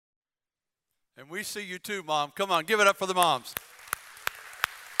And we see you too, Mom. Come on, give it up for the moms.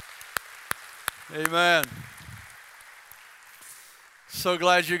 Amen. So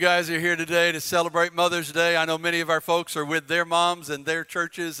glad you guys are here today to celebrate Mother's Day. I know many of our folks are with their moms and their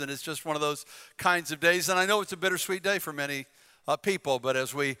churches, and it's just one of those kinds of days. And I know it's a bittersweet day for many people, but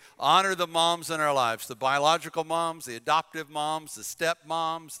as we honor the moms in our lives, the biological moms, the adoptive moms, the step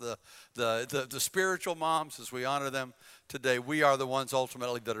moms, the spiritual moms, as we honor them today, we are the ones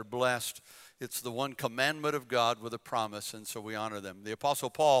ultimately that are blessed. It's the one commandment of God with a promise, and so we honor them. The Apostle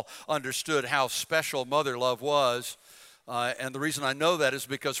Paul understood how special mother love was, and the reason I know that is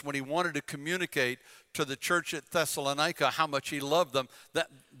because when he wanted to communicate to the church at Thessalonica how much he loved them, that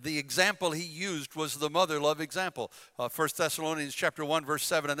the example he used was the mother love example. 1 Thessalonians chapter 1, verse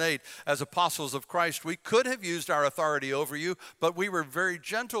 7 and 8, as apostles of Christ, we could have used our authority over you, but we were very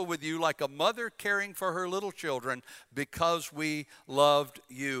gentle with you like a mother caring for her little children because we loved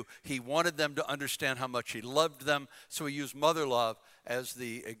you. He wanted them to understand how much he loved them, so he used mother love as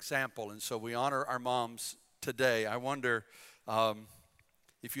the example. And so we honor our moms today. I wonder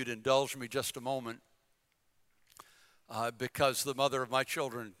if you'd indulge me just a moment. Because the mother of my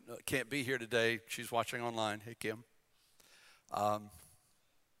children can't be here today. She's watching online. Hey, Kim. And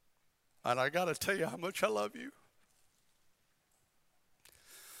I got to tell you how much I love you.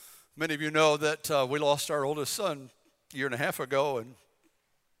 Many of you know that we lost our oldest son a year and a half ago, and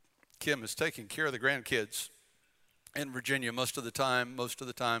Kim is taking care of the grandkids in Virginia most of the time,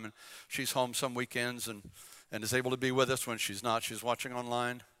 and she's home some weekends and is able to be with us when she's not. She's watching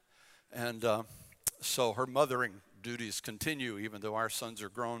online, and so her mothering duties continue even though our sons are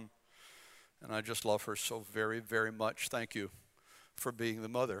grown, and I just love her so very, very much. Thank you for being the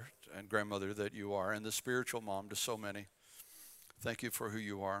mother and grandmother that you are, and the spiritual mom to so many. Thank you for who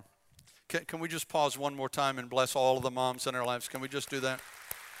you are. Can we just pause one more time and bless all of the moms in our lives? Can we just do that?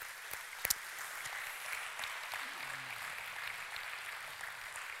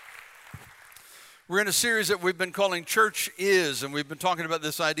 We're in a series that we've been calling Church Is, and we've been talking about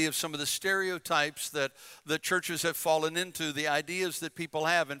this idea of some of the stereotypes that the churches have fallen into, the ideas that people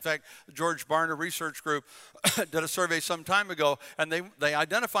have. In fact, the George Barna Research Group did a survey some time ago, and they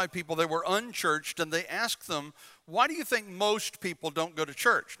identified people that were unchurched, and they asked them, why do you think most people don't go to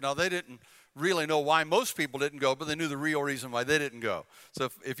church? Now, they didn't really know why most people didn't go, but they knew the real reason why they didn't go. So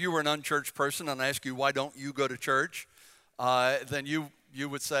if you were an unchurched person and I ask you, why don't you go to church, then you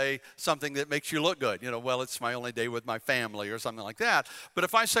would say something that makes you look good. You know, well, it's my only day with my family or something like that. But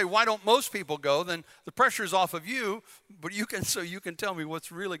if I say, why don't most people go, then the pressure's off of you, but you can tell me what's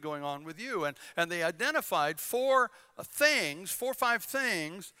really going on with you. And they identified four or five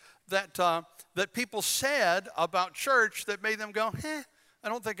things that people said about church that made them go, I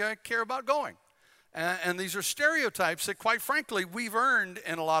don't think I care about going. And these are stereotypes that, quite frankly, we've earned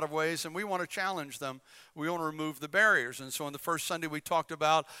in a lot of ways, and we want to challenge them. We want to remove the barriers. And so on the first Sunday, we talked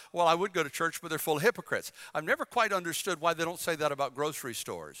about, well, I would go to church, but they're full of hypocrites. I've never quite understood why they don't say that about grocery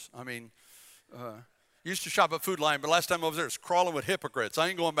stores. I mean, used to shop at Food Lion, but last time I was there, it's crawling with hypocrites. I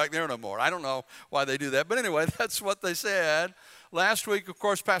ain't going back there no more. I don't know why they do that. But anyway, that's what they said. Last week, of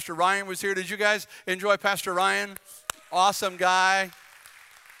course, Pastor Ryan was here. Did you guys enjoy Pastor Ryan? Awesome guy.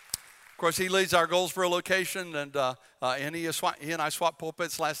 Of course, he leads our Goldsboro location, and he and I swapped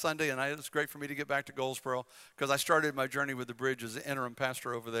pulpits last Sunday, and it was great for me to get back to Goldsboro because I started my journey with the Bridge as the interim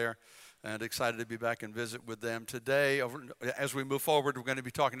pastor over there, and excited to be back and visit with them today. As we move forward, we're going to be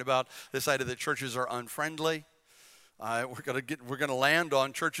talking about this idea that churches are unfriendly. We're going to land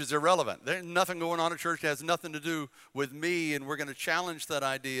on churches irrelevant. There's nothing going on at church that has nothing to do with me, and we're going to challenge that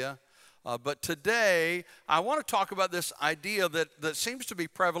idea. But today, I want to talk about this idea that seems to be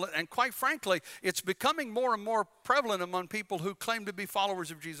prevalent, and quite frankly, it's becoming more and more prevalent among people who claim to be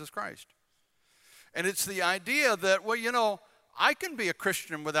followers of Jesus Christ. And it's the idea that, well, you know, I can be a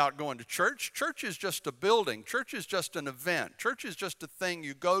Christian without going to church. Church is just a building. Church is just an event. Church is just a thing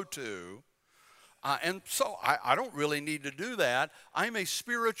you go to. And so I don't really need to do that. I'm a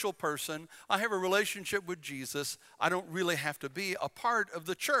spiritual person. I have a relationship with Jesus. I don't really have to be a part of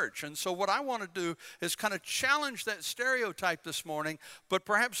the church. And so what I want to do is kind of challenge that stereotype this morning. But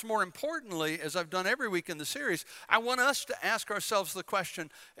perhaps more importantly, as I've done every week in the series, I want us to ask ourselves the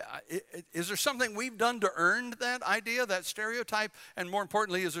question, is there something we've done to earn that idea, that stereotype? And more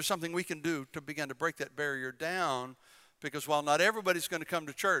importantly, is there something we can do to begin to break that barrier down? Because while not everybody's going to come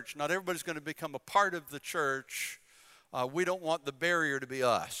to church, not everybody's going to become a part of the church, we don't want the barrier to be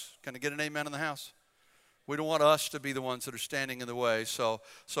us. Can I get an amen in the house? We don't want us to be the ones that are standing in the way. So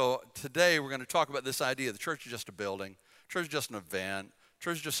today we're going to talk about this idea. The church is just a building. Church is just an event.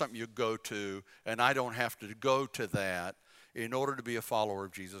 Church is just something you go to, and I don't have to go to that. in order to be a follower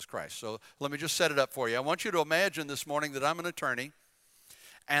of Jesus Christ. So let me just set it up for you. I want you to imagine this morning that I'm an attorney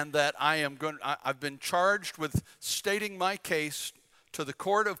and that I've been charged with stating my case to the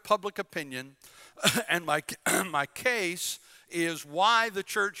court of public opinion, and my case is why the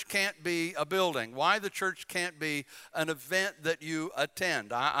church can't be a building, why the church can't be an event that you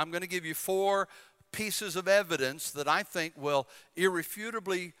attend. I'm going to give you 4 pieces of evidence that I think will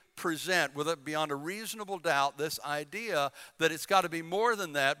irrefutably present, with it beyond a reasonable doubt, this idea that it's got to be more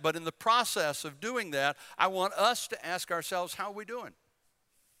than that. But in the process of doing that, I want us to ask ourselves, how are we doing?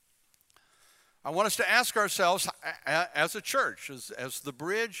 I want us to ask ourselves, as a church, as the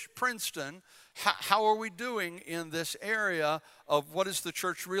Bridge Princeton, how are we doing in this area of what is the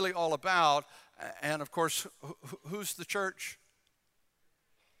church really all about? And of course, who's the church?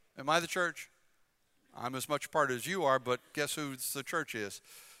 Am I the church? I'm as much a part as you are, but guess who the church is?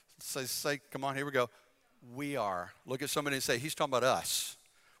 Say, come on, here we go. We are. Look at somebody and say, he's talking about us.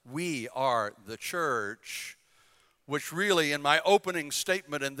 We are the church, which really, in my opening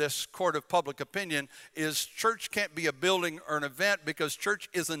statement in this court of public opinion, is church can't be a building or an event, because church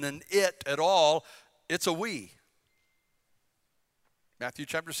isn't an it at all. It's a we. Matthew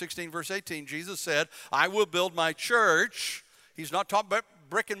chapter 16, verse 18, Jesus said, I will build my church. He's not talking about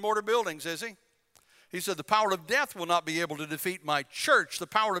brick and mortar buildings, is he? He said, the power of death will not be able to defeat my church. The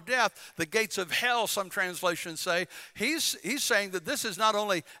power of death, the gates of hell, some translations say. He's saying that this is not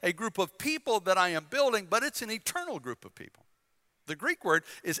only a group of people that I am building, but it's an eternal group of people. The Greek word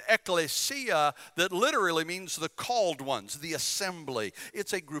is ekklesia, that literally means the called ones, the assembly.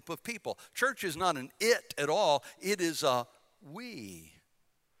 It's a group of people. Church is not an it at all. It is a we.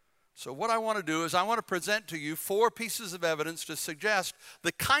 So what I want to do is I want to present to you 4 pieces of evidence to suggest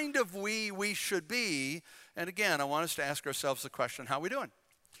the kind of we should be. And again, I want us to ask ourselves the question, how are we doing?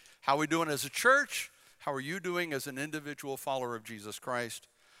 How are we doing as a church? How are you doing as an individual follower of Jesus Christ,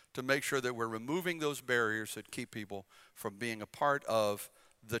 to make sure that we're removing those barriers that keep people from being a part of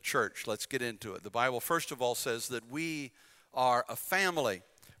the church? Let's get into it. The Bible, first of all, says that we are a family.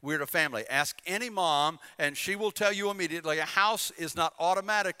 We're a family. Ask any mom, and she will tell you immediately, a house is not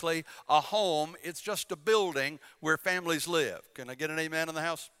automatically a home. It's just a building where families live. Can I get an amen in the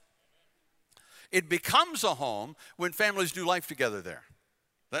house? It becomes a home when families do life together there.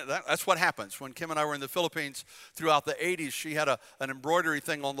 That's what happens. When Kim and I were in the Philippines throughout the 80s, she had an embroidery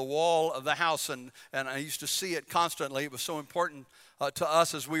thing on the wall of the house, and I used to see it constantly. It was so important to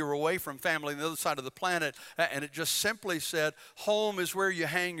us as we were away from family on the other side of the planet, and it just simply said, home is where you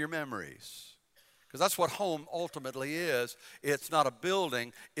hang your memories. Because that's what home ultimately is. It's not a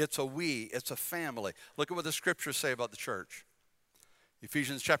building, it's a we, it's a family. Look at what the scriptures say about the church.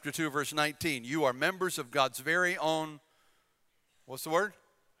 Ephesians chapter 2, verse 19, you are members of God's very own, what's the word?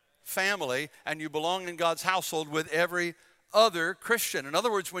 Family, and you belong in God's household with every other Christian. In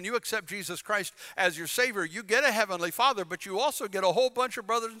other words, when you accept Jesus Christ as your Savior, you get a heavenly Father, but you also get a whole bunch of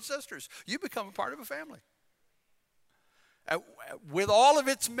brothers and sisters. You become a part of a family. With all of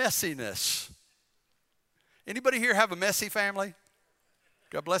its messiness. Anybody here have a messy family?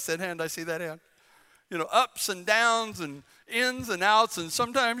 God bless that hand, I see that hand. You know, ups and downs and ins and outs, and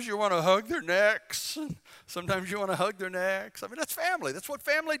sometimes you want to hug their necks, and sometimes you want to hug their necks. I mean, that's family. That's what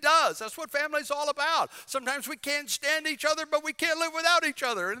family does. That's what family's all about. Sometimes we can't stand each other, but we can't live without each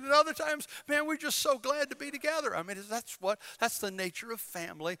other. And then other times, man, we're just so glad to be together. I mean, that's the nature of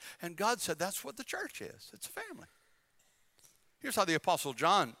family. And God said that's what the church is. It's a family. Here's how the Apostle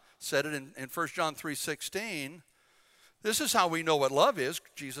John said it in 1 John 3:16. This is how we know what love is.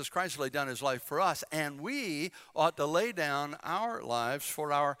 Jesus Christ laid down his life for us, and we ought to lay down our lives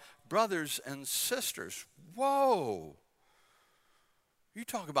for our brothers and sisters. Whoa. You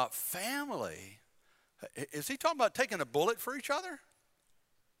talk about family. Is he talking about taking a bullet for each other?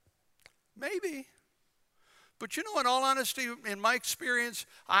 Maybe. But you know, in all honesty, in my experience,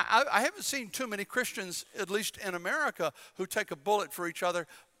 I haven't seen too many Christians, at least in America, who take a bullet for each other.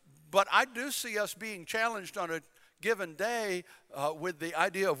 But I do see us being challenged on a given day with the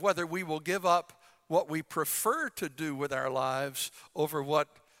idea of whether we will give up what we prefer to do with our lives over what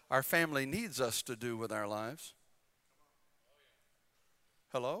our family needs us to do with our lives.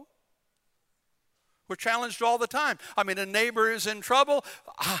 Hello? We're challenged all the time. I mean, a neighbor is in trouble,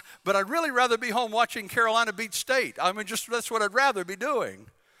 but I'd really rather be home watching Carolina beat State. I mean, just that's what I'd rather be doing.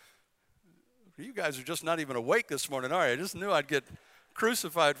 You guys are just not even awake this morning, are you? I just knew I'd get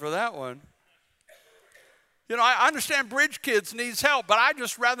crucified for that one. You know, I understand Bridge Kids needs help, but I'd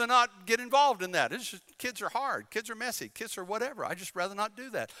just rather not get involved in that. It's just, kids are hard. Kids are messy. Kids are whatever. I'd just rather not do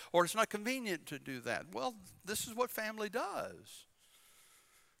that. Or it's not convenient to do that. Well, this is what family does.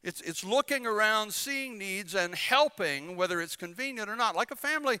 It's looking around, seeing needs, and helping, whether it's convenient or not. Like a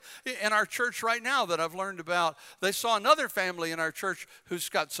family in our church right now that I've learned about. They saw another family in our church who's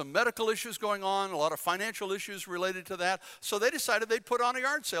got some medical issues going on, a lot of financial issues related to that. So they decided they'd put on a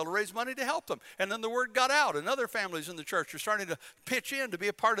yard sale to raise money to help them. And then the word got out, and other families in the church are starting to pitch in to be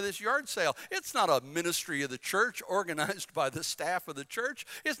a part of this yard sale. It's not a ministry of the church organized by the staff of the church.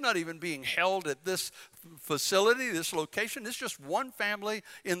 It's not even being held at this facility, this location. It's just one family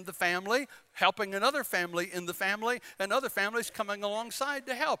in the family helping another family in the family, and other families coming alongside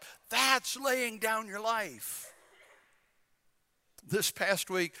to help. That's laying down your life. This past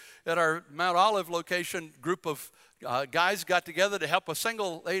week at our Mount Olive location, group of guys got together to help a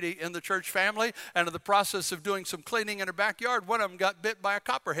single lady in the church family, and in the process of doing some cleaning in her backyard, one of them got bit by a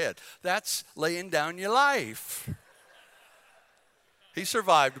copperhead. That's laying down your life. He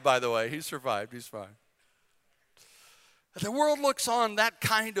survived, by the way. He survived. He's fine. The world looks on that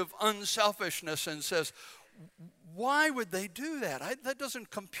kind of unselfishness and says, why would they do that? That doesn't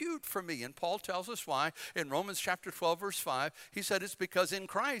compute for me. And Paul tells us why. In Romans chapter 12, verse 5, he said it's because in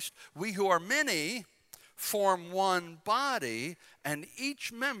Christ, we who are many form one body, and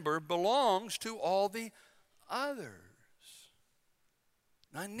each member belongs to all the others.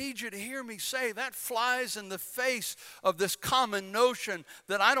 I need you to hear me say that flies in the face of this common notion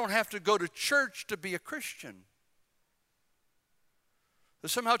that I don't have to go to church to be a Christian. That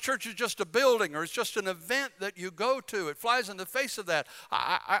somehow church is just a building or it's just an event that you go to. It flies in the face of that.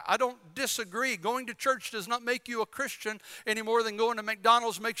 I don't disagree. Going to church does not make you a Christian any more than going to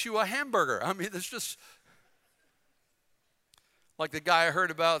McDonald's makes you a hamburger. I mean, it's just like the guy I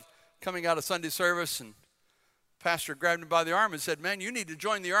heard about coming out of Sunday service, and pastor grabbed him by the arm and said, man, you need to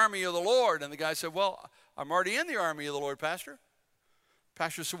join the army of the Lord. And the guy said, well, I'm already in the army of the Lord, Pastor.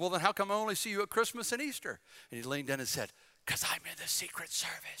 Pastor said, well, then how come I only see you at Christmas and Easter? And he leaned in and said, because I'm in the Secret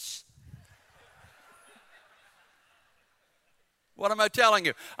Service. What am I telling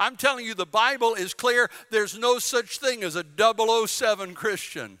you? I'm telling you the Bible is clear. There's no such thing as a 007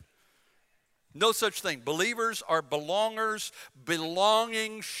 Christian. No such thing. Believers are belongers.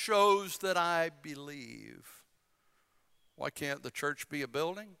 Belonging shows that I believe. Why can't the church be a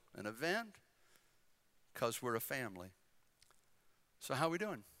building, an event? Because we're a family. So how are we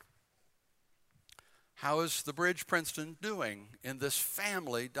doing? How is the Bridge Princeton doing in this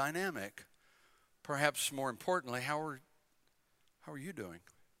family dynamic? Perhaps more importantly, how are you doing?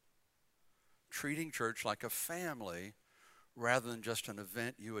 Treating church like a family rather than just an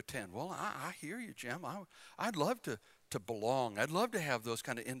event you attend. Well, I hear you, Jim. I'd love to belong. I'd love to have those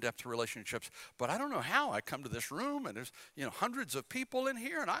kind of in-depth relationships, but I don't know how. I come to this room and there's hundreds of people in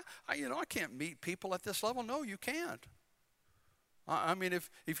here, and I can't meet people at this level. No, you can't. I mean,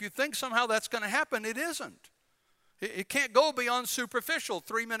 if you think somehow that's going to happen, it isn't. It can't go beyond superficial.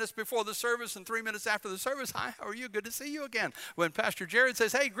 3 minutes before the service and 3 minutes after the service. Hi, how are you? Good to see you again. When Pastor Jared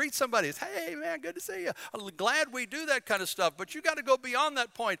says, hey, greet somebody. It's, hey, man, good to see you. I'm glad we do that kind of stuff. But you got to go beyond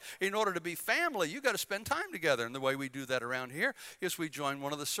that point. In order to be family, you got to spend time together. And the way we do that around here is we join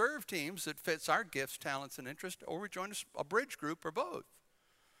one of the serve teams that fits our gifts, talents, and interests, or we join a bridge group or both.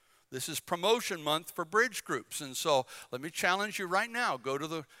 This is promotion month for bridge groups. And so let me challenge you right now. Go to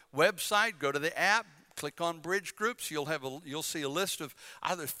the website, go to the app, click on bridge groups. You'll see a list of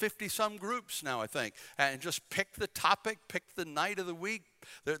either 50-some groups now, I think. And just pick the topic, pick the night of the week.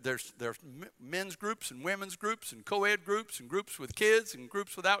 There's men's groups and women's groups and co-ed groups and groups with kids and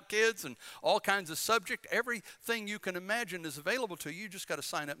groups without kids and all kinds of subject. Everything you can imagine is available to you. You just got to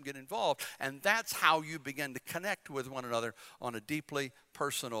sign up and get involved. And that's how you begin to connect with one another on a deeply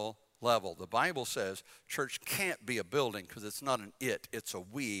personal level. The Bible says church can't be a building because it's not an it, it's a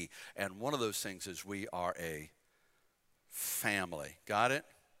we. And one of those things is we are a family. Got it?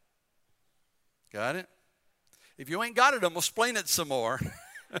 Got it? If you ain't got it, I'm going to explain it some more.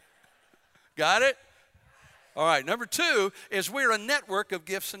 Got it? All right, number 2 is we're a network of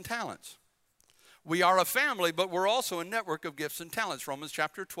gifts and talents. We are a family, but we're also a network of gifts and talents. Romans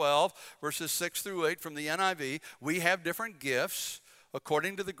chapter 12, verses 6 through 8 from the NIV. We have different gifts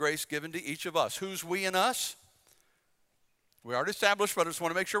according to the grace given to each of us. Who's we and us? We already established, but I just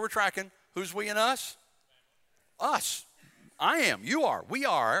want to make sure we're tracking. Who's we and us? Us. I am. You are. We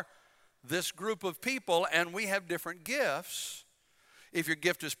are this group of people, and we have different gifts. If your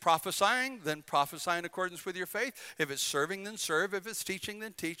gift is prophesying, then prophesy in accordance with your faith. If it's serving, then serve. If it's teaching,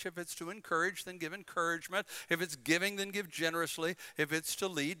 then teach. If it's to encourage, then give encouragement. If it's giving, then give generously. If it's to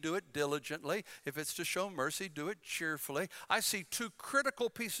lead, do it diligently. If it's to show mercy, do it cheerfully. I see 2 critical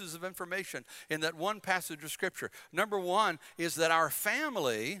pieces of information in that one passage of Scripture. Number 1 is that our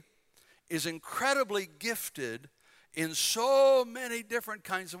family is incredibly gifted in so many different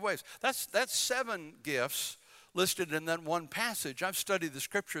kinds of ways. That's 7 gifts listed in that one passage. I've studied the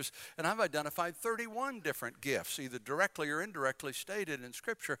scriptures and I've identified 31 different gifts, either directly or indirectly stated in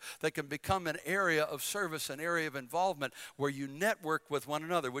scripture, that can become an area of service, an area of involvement where you network with one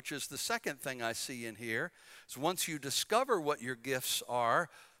another, which is the second thing I see in here. So once you discover what your gifts are,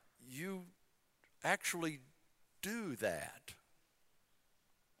 you actually do that.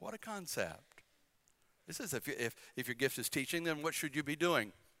 What a concept. This is if your gift is teaching, then what should you be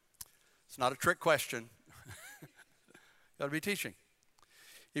doing? It's not a trick question. Got to be teaching.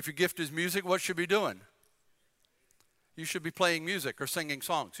 If your gift is music, what should you be doing? You should be playing music or singing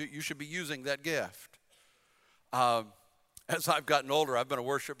songs. You should be using that gift. As I've gotten older, I've been a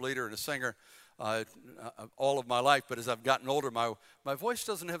worship leader and a singer all of my life, but as I've gotten older, my voice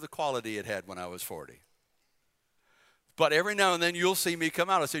doesn't have the quality it had when I was 40. But every now and then you'll see me come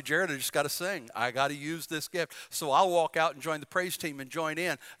out. I say, Jared, I just got to sing. I got to use this gift. So I'll walk out and join the praise team and join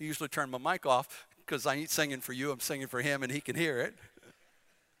in. I usually turn my mic off because I ain't singing for you. I'm singing for him and he can hear it.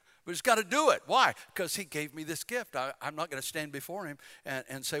 But he's got to do it. Why? Because he gave me this gift. I'm not going to stand before him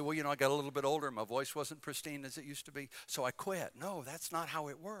and say, well, I got a little bit older. My voice wasn't pristine as it used to be, so I quit. No, that's not how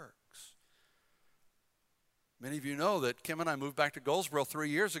it works. Many of you know that Kim and I moved back to Goldsboro 3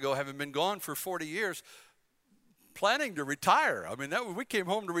 years ago, having been gone for 40 years, planning to retire. I mean, we came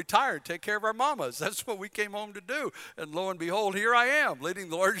home to retire, take care of our mamas. That's what we came home to do. And lo and behold, here I am, leading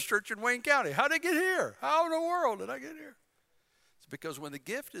the largest church in Wayne County. How did I get here? How in the world did I get here? It's because when the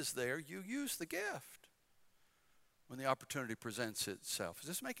gift is there, you use the gift when the opportunity presents itself. Is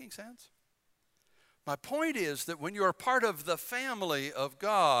this making sense? My point is that when you're part of the family of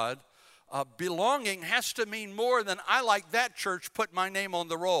God, belonging has to mean more than I like that church, put my name on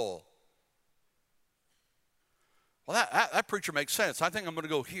the roll. Well, that preacher makes sense. I think I'm going to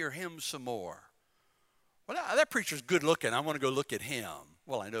go hear him some more. Well, that preacher's good looking. I want to go look at him.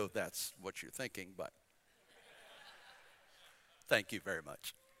 Well, I know that's what you're thinking, but thank you very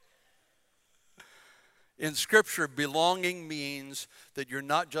much. In Scripture, belonging means that you're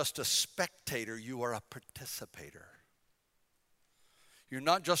not just a spectator, you are a participator. You're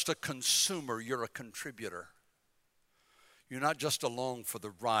not just a consumer, you're a contributor. You're not just along for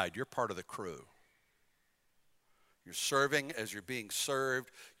the ride, you're part of the crew. You're serving as you're being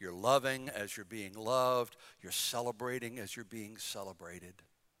served. You're loving as you're being loved. You're celebrating as you're being celebrated.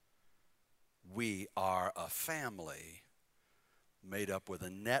 We are a family made up with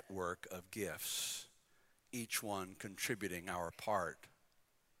a network of gifts, each one contributing our part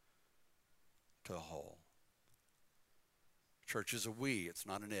to a whole. Church is a we, it's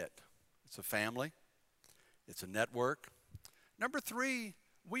not an it. It's a family. It's a network. Number 3,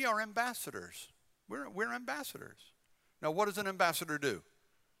 we are ambassadors. We're ambassadors. Now, what does an ambassador do?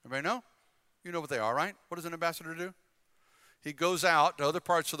 Everybody know? You know what they are, right? What does an ambassador do? He goes out to other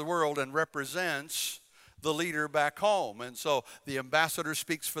parts of the world and represents the leader back home. And so the ambassador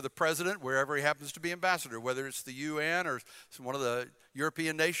speaks for the president wherever he happens to be ambassador, whether it's the UN or one of the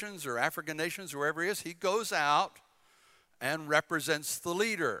European nations or African nations, wherever he is. He goes out and represents the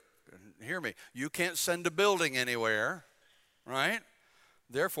leader. And hear me, you can't send a building anywhere, right?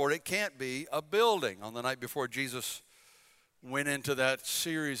 Therefore, it can't be a building. On the night before Jesus went into that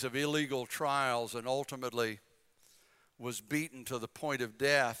series of illegal trials and ultimately was beaten to the point of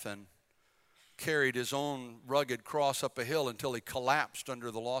death and carried his own rugged cross up a hill until he collapsed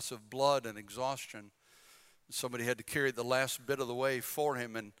under the loss of blood and exhaustion. Somebody had to carry it the last bit of the way for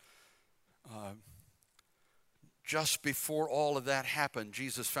him. And just before all of that happened,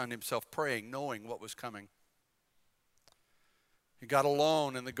 Jesus found himself praying, knowing what was coming. He got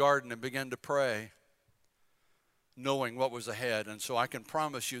alone in the garden and began to pray, knowing what was ahead. And so I can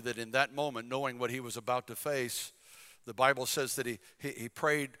promise you that in that moment, knowing what he was about to face, the Bible says that he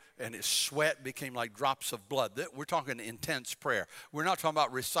prayed and his sweat became like drops of blood. We're talking intense prayer. We're not talking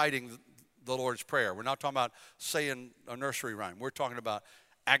about reciting the Lord's Prayer. We're not talking about saying a nursery rhyme. We're talking about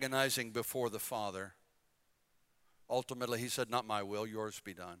agonizing before the Father. Ultimately, he said, not my will, yours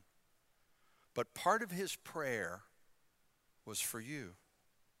be done. But part of his prayer was for you.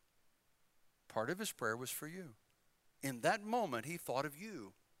 Part of his prayer was for you. In that moment, he thought of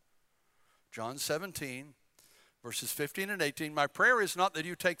you. John 17, verses 15 and 18, my prayer is not that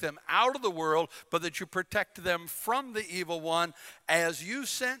you take them out of the world, but that you protect them from the evil one. As you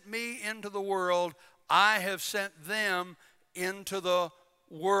sent me into the world, I have sent them into the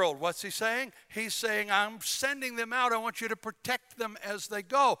world. What's he saying? He's saying, I'm sending them out. I want you to protect them as they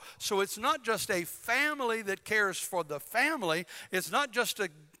go. So it's not just a family that cares for the family. It's not just a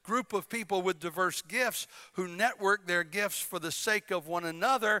group of people with diverse gifts who network their gifts for the sake of one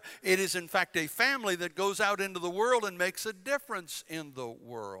another. It is, in fact, a family that goes out into the world and makes a difference in the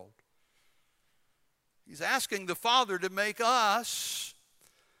world. He's asking the Father to make us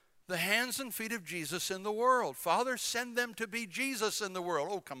the hands and feet of Jesus in the world. Father, send them to be Jesus in the world.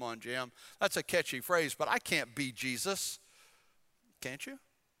 Oh, come on, Jim. That's a catchy phrase, but I can't be Jesus. Can't you?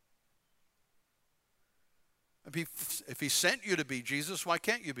 If he sent you to be Jesus, why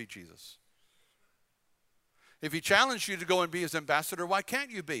can't you be Jesus? If he challenged you to go and be his ambassador, why can't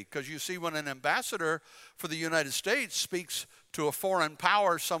you be? Because you see, when an ambassador for the United States speaks to a foreign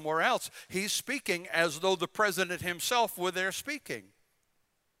power somewhere else, he's speaking as though the president himself were there speaking.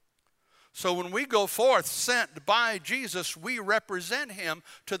 So when we go forth sent by Jesus, we represent him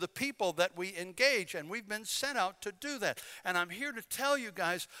to the people that we engage, and we've been sent out to do that. And I'm here to tell you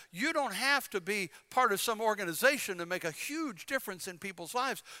guys, you don't have to be part of some organization to make a huge difference in people's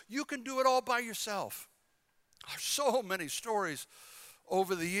lives. You can do it all by yourself. There's so many stories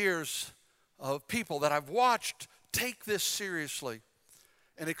over the years of people that I've watched take this seriously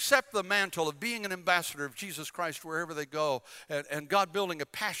and accept the mantle of being an ambassador of Jesus Christ wherever they go, and God building a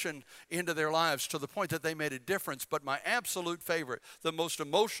passion into their lives to the point that they made a difference. But my absolute favorite, the most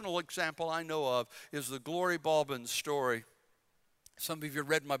emotional example I know of, is the Glory Balbin story. Some of you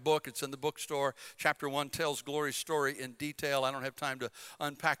read my book. It's in the bookstore. Chapter 1 tells Glory's story in detail. I don't have time to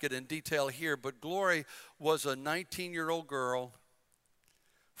unpack it in detail here, but Glory was a 19-year-old girl,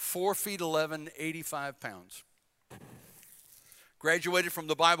 4 feet 11, 85 pounds. Graduated from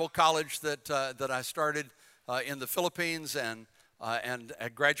the Bible college that I started in the Philippines, and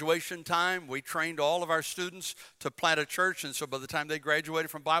at graduation time, we trained all of our students to plant a church. And so by the time they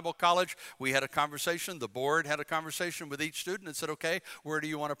graduated from Bible college, we had a conversation. The board had a conversation with each student and said, okay, where do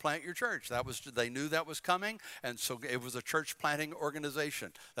you want to plant your church? They knew that was coming, and so it was a church planting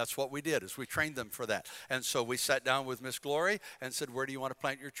organization. That's what we did, is we trained them for that. And so we sat down with Miss Glory and said, where do you want to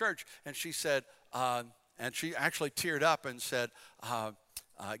plant your church? And she said, and she actually teared up and said,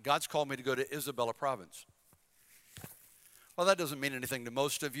 God's called me to go to Isabela province. Well, that doesn't mean anything to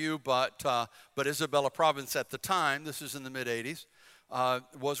most of you, but Isabela province at the time, this is in the mid-'80s,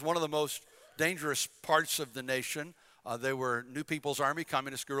 was one of the most dangerous parts of the nation. There were New People's Army,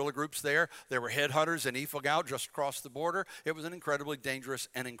 communist guerrilla groups there. There were headhunters in Ifugao just across the border. It was an incredibly dangerous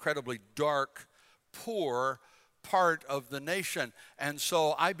and incredibly dark, poor part of the nation. And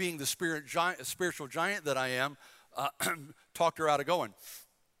so I, being the spiritual giant that I am, talked her out of going.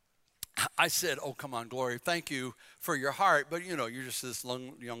 I said, oh, come on, Glory, thank you for your heart, but you're just this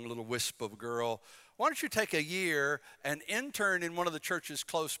young little wisp of a girl. Why don't you take a year and intern in one of the churches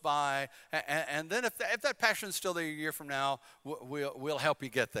close by, and then if that passion's still there a year from now, we'll help you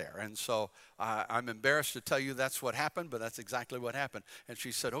get there. And so I'm embarrassed to tell you that's what happened, but that's exactly what happened. And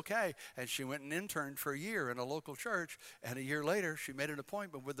she said, okay, and she went and interned for a year in a local church, and a year later, she made an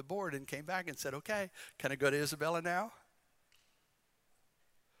appointment with the board and came back and said, okay, can I go to Isabela now?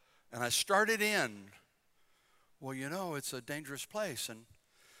 And I started in, well, it's a dangerous place, and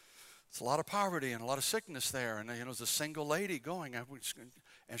it's a lot of poverty and a lot of sickness there. And, there's a single lady going,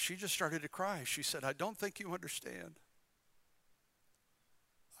 and she just started to cry. She said, I don't think you understand.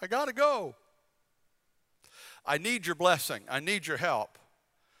 I got to go. I need your blessing. I need your help.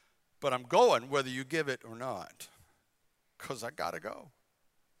 But I'm going whether you give it or not, because I got to go.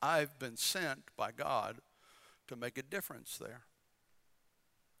 I've been sent by God to make a difference there.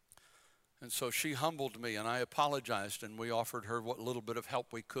 And so she humbled me, and I apologized, and we offered her what little bit of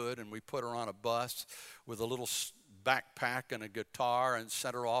help we could, and we put her on a bus with a little backpack and a guitar and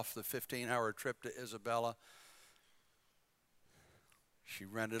sent her off the 15-hour trip to Isabela. She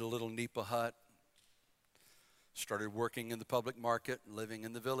rented a little nipa hut, started working in the public market, living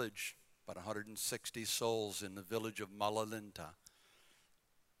in the village, about 160 souls in the village of Malalinta.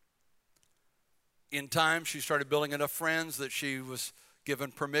 In time, she started building enough friends that she was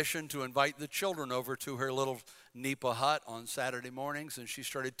given permission to invite the children over to her little nipa hut on Saturday mornings, and she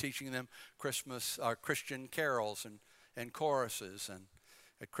started teaching them Christian carols and choruses. And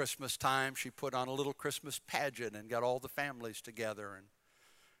at Christmas time, she put on a little Christmas pageant and got all the families together,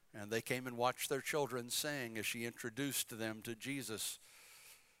 and they came and watched their children sing as she introduced them to Jesus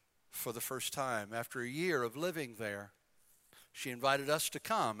for the first time. After a year of living there, she invited us to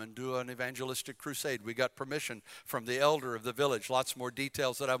come and do an evangelistic crusade. We got permission from the elder of the village. Lots more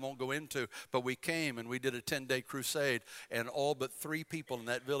details that I won't go into, but we came and we did a 10-day crusade, and all but 3 people in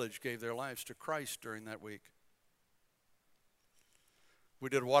that village gave their lives to Christ during that week. We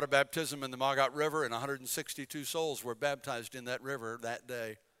did water baptism in the Magat River, and 162 souls were baptized in that river that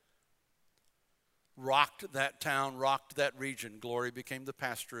day. rocked that town, rocked that region. Glory became the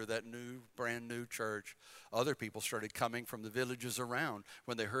pastor of that brand new church. Other people started coming from the villages around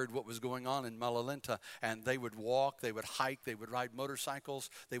when they heard what was going on in Malalinta, and they would walk, they would hike, they would ride motorcycles,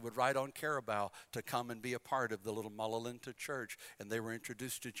 they would ride on Carabao to come and be a part of the little Malalinta church. And they were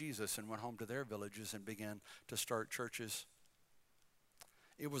introduced to Jesus and went home to their villages and began to start churches.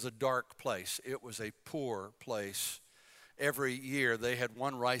 It was a dark place. It was a poor place. Every year they had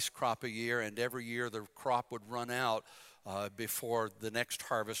one rice crop a year, and every year the crop would run out before the next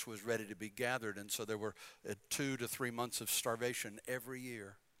harvest was ready to be gathered. And so there were 2 to 3 months of starvation every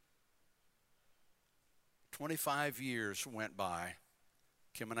year. 25 years went by.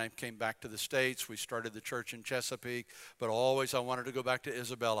 Kim and I came back to the States. We started the church in Chesapeake, but always I wanted to go back to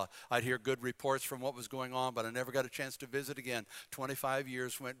Isabella. I'd hear good reports from what was going on, but I never got a chance to visit again. 25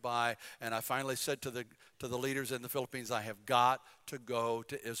 years went by, and I finally said to the leaders in the Philippines, I have got to go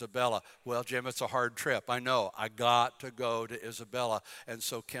to Isabella. Well, Jim, it's a hard trip. I know. I got to go to Isabella. And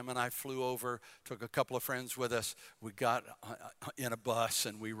so Kim and I flew over, took a couple of friends with us. We got in a bus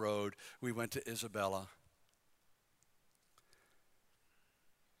and we rode. We went to Isabella.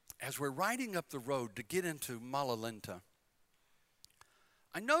 As we're riding up the road to get into Malalinta,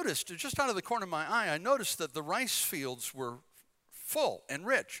 I noticed, just out of the corner of my eye, I noticed that the rice fields were full and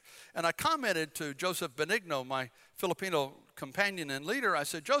rich. And I commented to Joseph Benigno, my Filipino companion and leader. I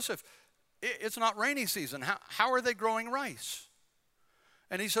said, Joseph, it's not rainy season. How are they growing rice?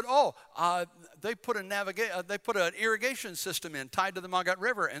 And he said, they put an irrigation system in tied to the Magat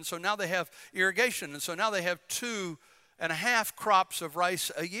River. And so now they have irrigation. And so now they have 2.5 crops of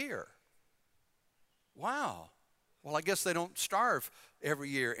rice a year. Wow. Well, I guess they don't starve every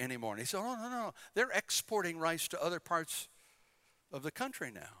year anymore. And he said, no. They're exporting rice to other parts of the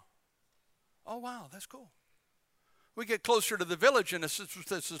country now. Oh, wow, that's cool. We get closer to the village, and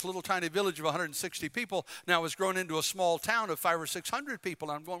this little tiny village of 160 people now has grown into a small town of 500 or 600 people.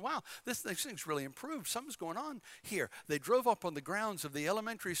 And I'm going, wow, this thing's really improved. Something's going on here. They drove up on the grounds of the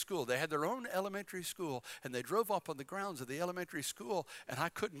elementary school. They had their own elementary school, and they drove up on the grounds of the elementary school, and I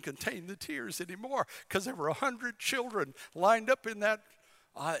couldn't contain the tears anymore because there were 100 children lined up in that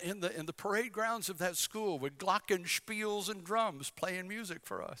in the parade grounds of that school with glockenspiels and drums playing music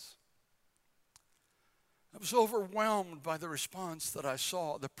for us. I was overwhelmed by the response that I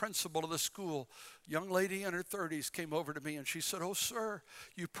saw. The principal of the school, young lady in her 30s, came over to me and she said, oh, sir,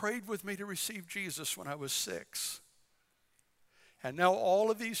 you prayed with me to receive Jesus when I was 6. And now all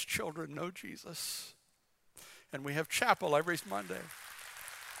of these children know Jesus. And we have chapel every Monday.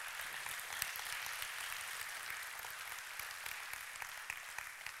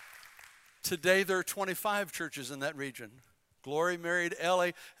 Today there are 25 churches in that region. Glory married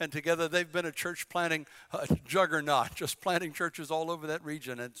Ellie, and together they've been a church planting juggernaut, just planting churches all over that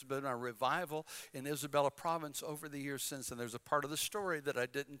region. And it's been a revival in Isabella province over the years since. And there's a part of the story that I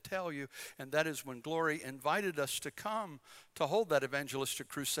didn't tell you, and that is when Glory invited us to come to hold that evangelistic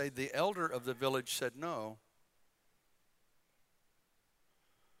crusade, the elder of the village said no.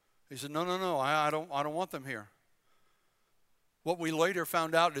 He said, no, I don't want them here. What we later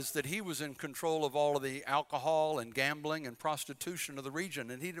found out is that he was in control of all of the alcohol and gambling and prostitution of the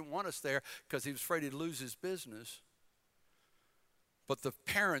region, and he didn't want us there because he was afraid he'd lose his business. But the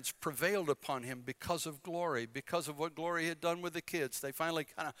parents prevailed upon him because of Glory, because of what Glory had done with the kids. They finally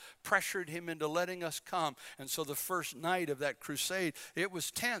kind of pressured him into letting us come. And so the first night of that crusade, it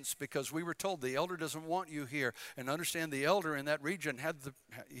was tense because we were told the elder doesn't want you here. And understand, the elder in that region had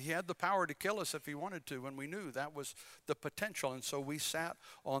the power to kill us if he wanted to, and we knew that was the potential. And so we sat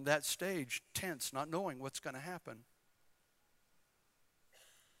on that stage tense, not knowing what's going to happen.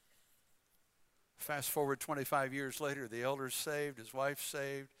 Fast forward 25 years later, the elder's saved, his wife's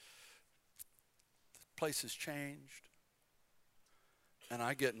saved. The place has changed. And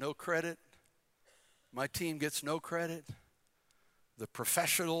I get no credit. My team gets no credit. The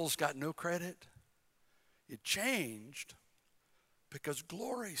professionals got no credit. It changed because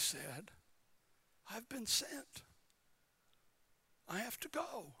Glory said, I've been sent. I have to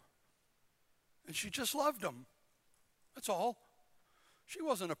go. And she just loved them. That's all. She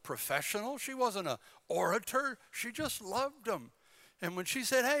wasn't a professional. She wasn't an orator. She just loved them. And when she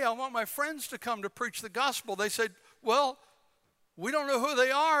said, hey, I want my friends to come to preach the gospel, they said, well, we don't know who they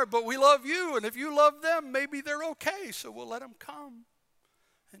are, but we love you. And if you love them, maybe they're okay, so we'll let them come.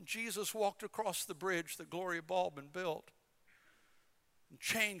 And Jesus walked across the bridge that Gloria Baldwin built and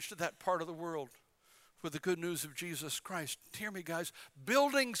changed that part of the world with the good news of Jesus Christ. Hear me, guys.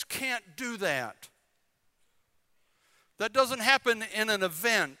 Buildings can't do that. That doesn't happen in an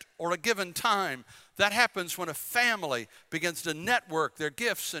event or a given time. That happens when a family begins to network their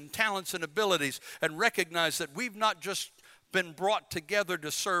gifts and talents and abilities and recognize that we've not just been brought together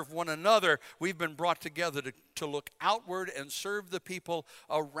to serve one another. We've been brought together to look outward and serve the people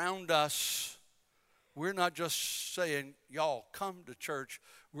around us. We're not just saying, y'all, come to church.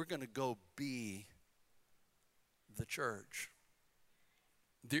 We're going to go be the church.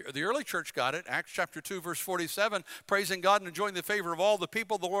 The early church got it. Acts chapter 2, verse 47, praising God and enjoying the favor of all the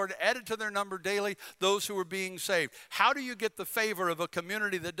people. The Lord added to their number daily those who were being saved. How do you get the favor of a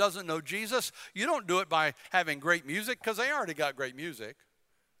community that doesn't know Jesus? You don't do it by having great music, because they already got great music.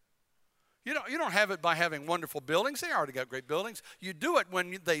 You don't have it by having wonderful buildings. They already got great buildings. You do it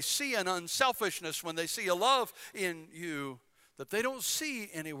when they see an unselfishness, when they see a love in you that they don't see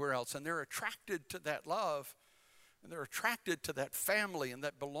anywhere else, and they're attracted to that love. And they're attracted to that family and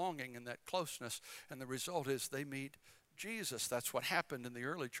that belonging and that closeness. And the result is they meet Jesus. That's what happened in the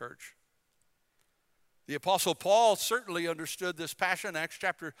early church. The Apostle Paul certainly understood this passion. Acts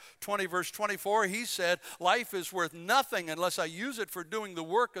chapter 20, verse 24, he said, life is worth nothing unless I use it for doing the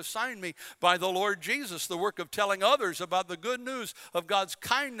work assigned me by the Lord Jesus, the work of telling others about the good news of God's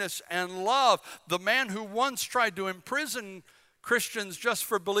kindness and love. The man who once tried to imprison Christians just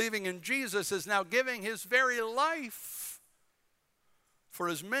for believing in Jesus is now giving his very life for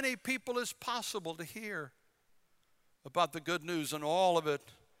as many people as possible to hear about the good news. And all of it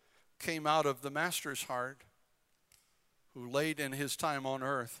came out of the Master's heart, who late in his time on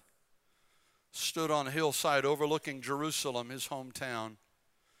earth stood on a hillside overlooking Jerusalem, his hometown. And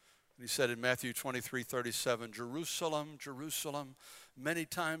he said in Matthew 23:37, Jerusalem, Jerusalem, many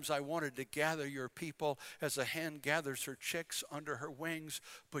times I wanted to gather your people as a hen gathers her chicks under her wings,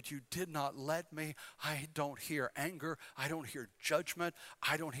 but you did not let me. I don't hear anger. I don't hear judgment.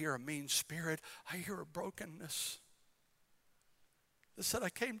 I don't hear a mean spirit. I hear a brokenness. They said, I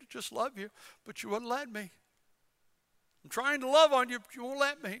came to just love you, but you wouldn't let me. I'm trying to love on you, but you won't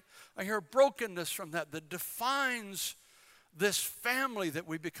let me. I hear brokenness from that defines this family that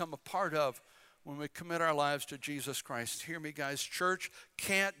we become a part of when we commit our lives to Jesus Christ. Hear me, guys. Church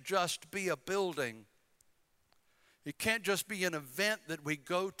can't just be a building. It can't just be an event that we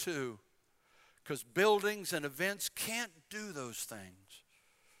go to, because buildings and events can't do those things.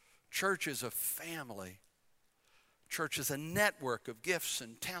 Church is a family. Church is a network of gifts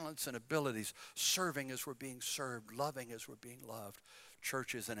and talents and abilities, serving as we're being served, loving as we're being loved.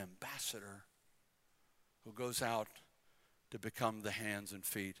 Church is an ambassador who goes out to become the hands and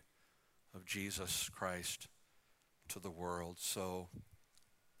feet of Jesus Christ to the world. So,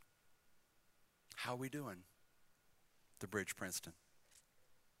 how are we doing? The Bridge Princeton.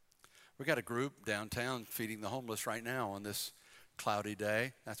 We got a group downtown feeding the homeless right now on this cloudy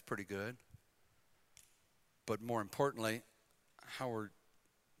day. That's pretty good. But more importantly, how are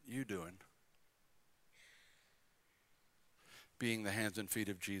you doing? Being the hands and feet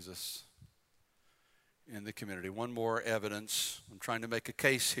of Jesus in the community. One more evidence. I'm trying to make a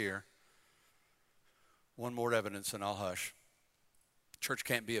case here. One more evidence and I'll hush. Church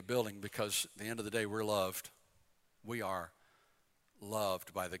can't be a building because at the end of the day we're loved. We are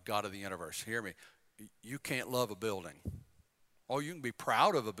loved by the God of the universe. Hear me. You can't love a building. Oh, you can be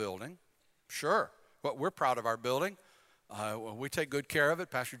proud of a building. Sure. Well, we're proud of our building. We take good care of it.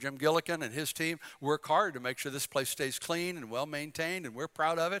 Pastor Jim Gillikin and his team work hard to make sure this place stays clean and well maintained, and we're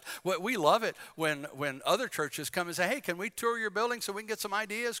proud of it. We love it when other churches come and say, hey, can we tour your building so we can get some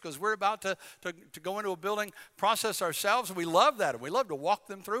ideas, because we're about to go into a building process ourselves. And we love that, and we love to walk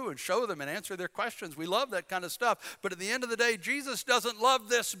them through and show them and answer their questions. We love that kind of stuff. But at the end of the day, Jesus doesn't love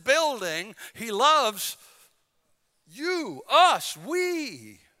this building. He loves you, us,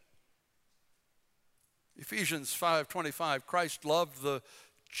 we. Ephesians 5:25, Christ loved the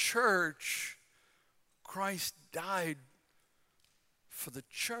church. Christ died for the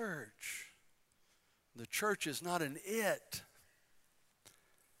church. The church is not an it.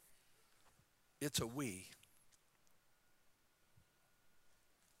 It's a we.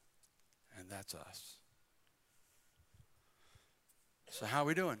 And that's us. So how are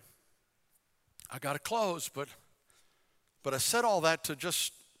we doing? I got to close, but I said all that to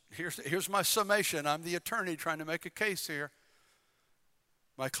just, here's my summation. I'm the attorney trying to make a case here.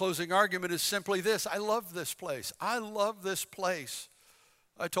 My closing argument is simply this. I love this place. I love this place.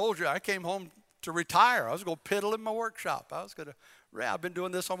 I told you I came home to retire. I was going to piddle in my workshop. I've been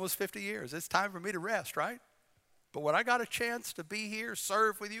doing this almost 50 years. It's time for me to rest, right? But when I got a chance to be here,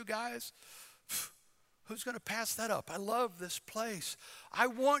 serve with you guys, who's going to pass that up? I love this place. I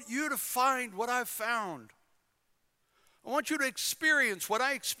want you to find what I've found. I want you to experience what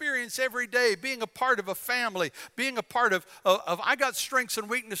I experience every day, being a part of a family, being a part of I got strengths and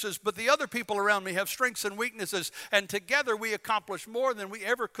weaknesses, but the other people around me have strengths and weaknesses, and together we accomplish more than we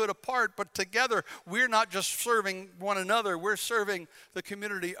ever could apart, but together we're not just serving one another, we're serving the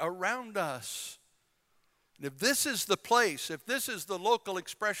community around us. And if this is the place, if this is the local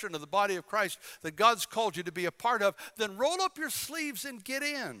expression of the body of Christ that God's called you to be a part of, then roll up your sleeves and get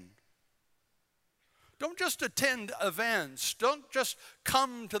in. Don't just attend events. Don't just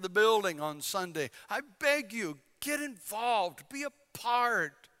come to the building on Sunday. I beg you, get involved. Be a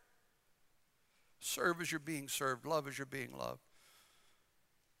part. Serve as you're being served. Love as you're being loved.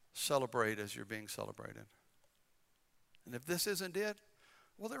 Celebrate as you're being celebrated. And if this isn't it,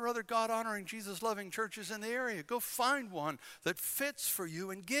 well, there are other God-honoring, Jesus-loving churches in the area. Go find one that fits for you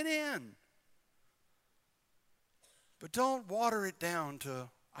and get in. But don't water it down to,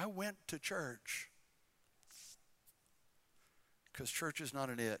 I went to church. Because church is not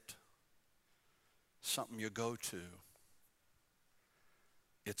an it, something you go to.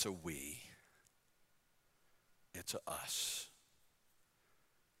 It's a we. It's a us.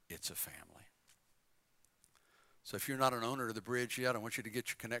 It's a family. So if you're not an owner of the bridge yet, I want you to get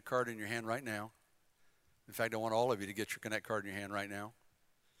your Connect card in your hand right now. In fact, I want all of you to get your Connect card in your hand right now.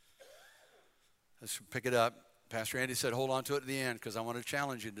 Let's pick it up. Pastor Andy said, hold on to it at the end because I want to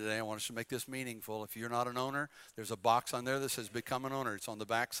challenge you today. I want us to make this meaningful. If you're not an owner, there's a box on there that says Become an Owner. It's on the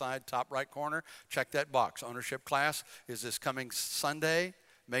back side, top right corner. Check that box. Ownership class is this coming Sunday,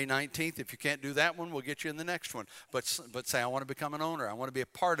 May 19th. If you can't do that one, we'll get you in the next one. But say, I want to become an owner. I want to be a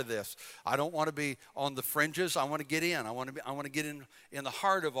part of this. I don't want to be on the fringes. I want to get in. I want to get in the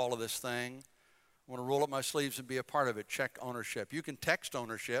heart of all of this thing. I want to roll up my sleeves and be a part of it. Check ownership. You can text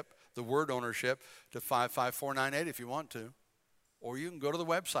ownership, the word ownership, to 55498 if you want to. Or you can go to the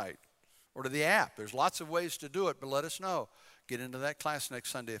website or to the app. There's lots of ways to do it, but let us know. Get into that class next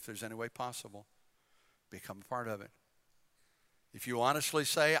Sunday if there's any way possible. Become a part of it. If you honestly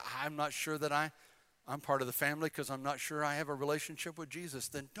say, I'm not sure that I'm part of the family because I'm not sure I have a relationship with Jesus,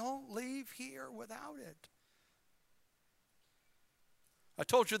 then don't leave here without it. I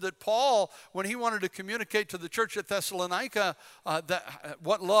told you that Paul, when he wanted to communicate to the church at Thessalonica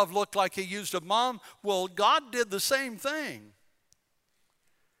what love looked like, he used a mom. Well, God did the same thing.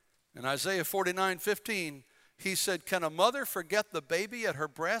 In Isaiah 49:15, he said, can a mother forget the baby at her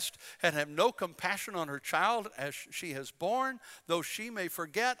breast and have no compassion on her child as she has born? Though she may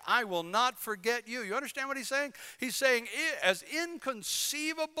forget, I will not forget you. You understand what he's saying? He's saying, as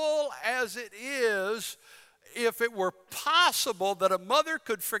inconceivable as it is, if it were possible that a mother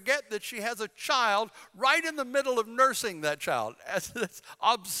could forget that she has a child right in the middle of nursing that child. That's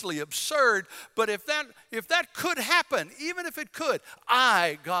obviously absurd, but if that could happen, even if it could,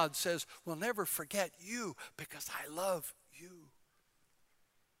 God says, will never forget you because I love you.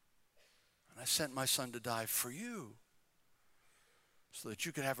 And I sent my son to die for you so that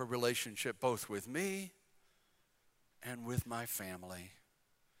you could have a relationship both with me and with my family.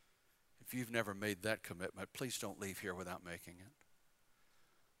 If you've never made that commitment, please don't leave here without making it.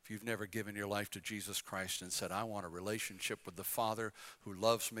 If you've never given your life to Jesus Christ and said, I want a relationship with the Father who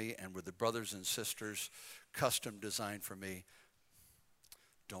loves me and with the brothers and sisters custom designed for me,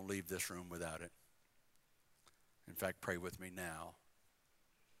 don't leave this room without it. In fact, pray with me now.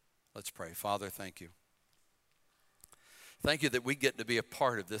 Let's pray. Father, thank you. Thank you that we get to be a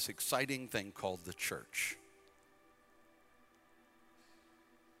part of this exciting thing called the church.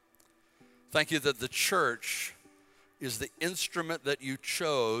 Thank you that the church is the instrument that you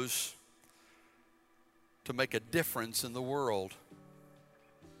chose to make a difference in the world.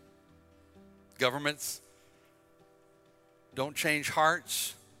 Governments don't change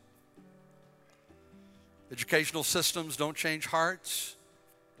hearts. Educational systems don't change hearts.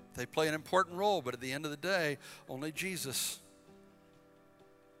 They play an important role, but at the end of the day, only Jesus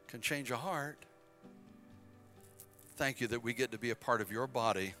can change a heart. Thank you that we get to be a part of your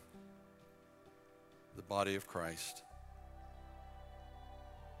body, the body of Christ.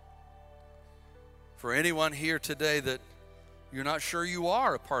 For anyone here today that you're not sure you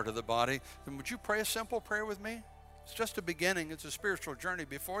are a part of the body, then would you pray a simple prayer with me? It's just a beginning. It's a spiritual journey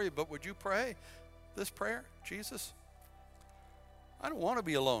before you, but would you pray this prayer? Jesus, I don't want to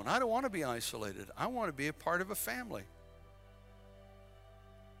be alone. I don't want to be isolated. I want to be a part of a family.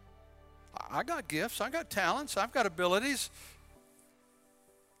 I got gifts. I got talents. I've got abilities.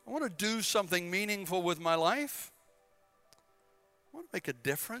 I want to do something meaningful with my life. I want to make a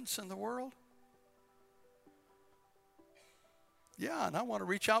difference in the world. Yeah, and I want to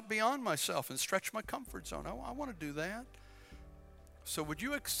reach out beyond myself and stretch my comfort zone. I want to do that. So would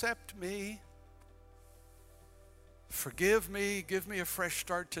you accept me Forgive me. Give me a fresh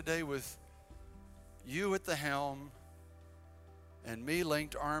start today with you at the helm and me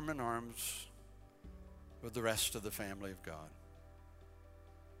linked arm in arms with the rest of the family of God.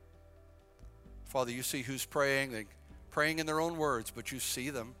 Father, you see who's praying. They're praying in their own words, but you see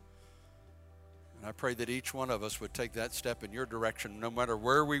them. And I pray that each one of us would take that step in your direction, no matter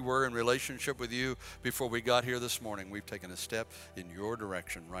where we were in relationship with you before we got here this morning. We've taken a step in your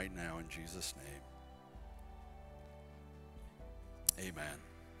direction right now in Jesus' name. Amen.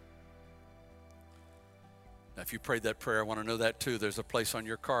 Now, if you prayed that prayer, I want to know that too. There's a place on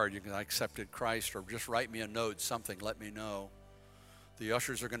your card. You can accepted Christ, or just write me a note, something, let me know. The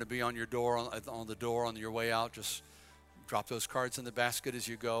ushers are going to be on your door, on the door on your way out. Just drop those cards in the basket as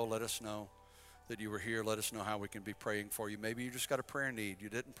you go. Let us know that you were here. Let us know how we can be praying for you. Maybe you just got a prayer need. You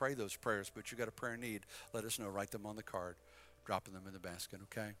didn't pray those prayers, but you got a prayer need. Let us know. Write them on the card. Dropping them in the basket,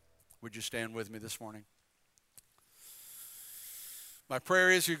 okay? Would you stand with me this morning? My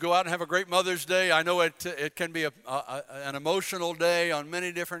prayer is you go out and have a great Mother's Day. I know it can be an emotional day on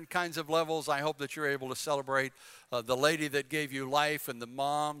many different kinds of levels. I hope that you're able to celebrate the lady that gave you life and the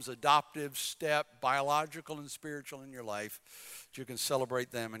mom's adoptive step, biological and spiritual in your life. That you can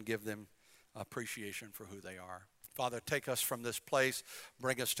celebrate them and give them appreciation for who they are. Father, take us from this place,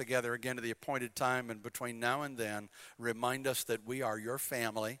 bring us together again to the appointed time, and between now and then, remind us that we are your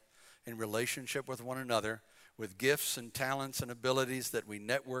family in relationship with one another, with gifts and talents and abilities that we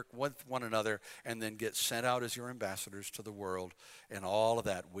network with one another and then get sent out as your ambassadors to the world. And all of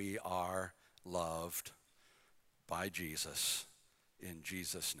that, we are loved by Jesus. In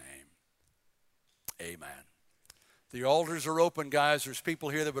Jesus' name, amen. The altars are open, guys. There's people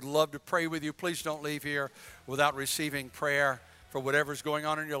here that would love to pray with you. Please don't leave here without receiving prayer for whatever's going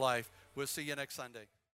on in your life. We'll see you next Sunday.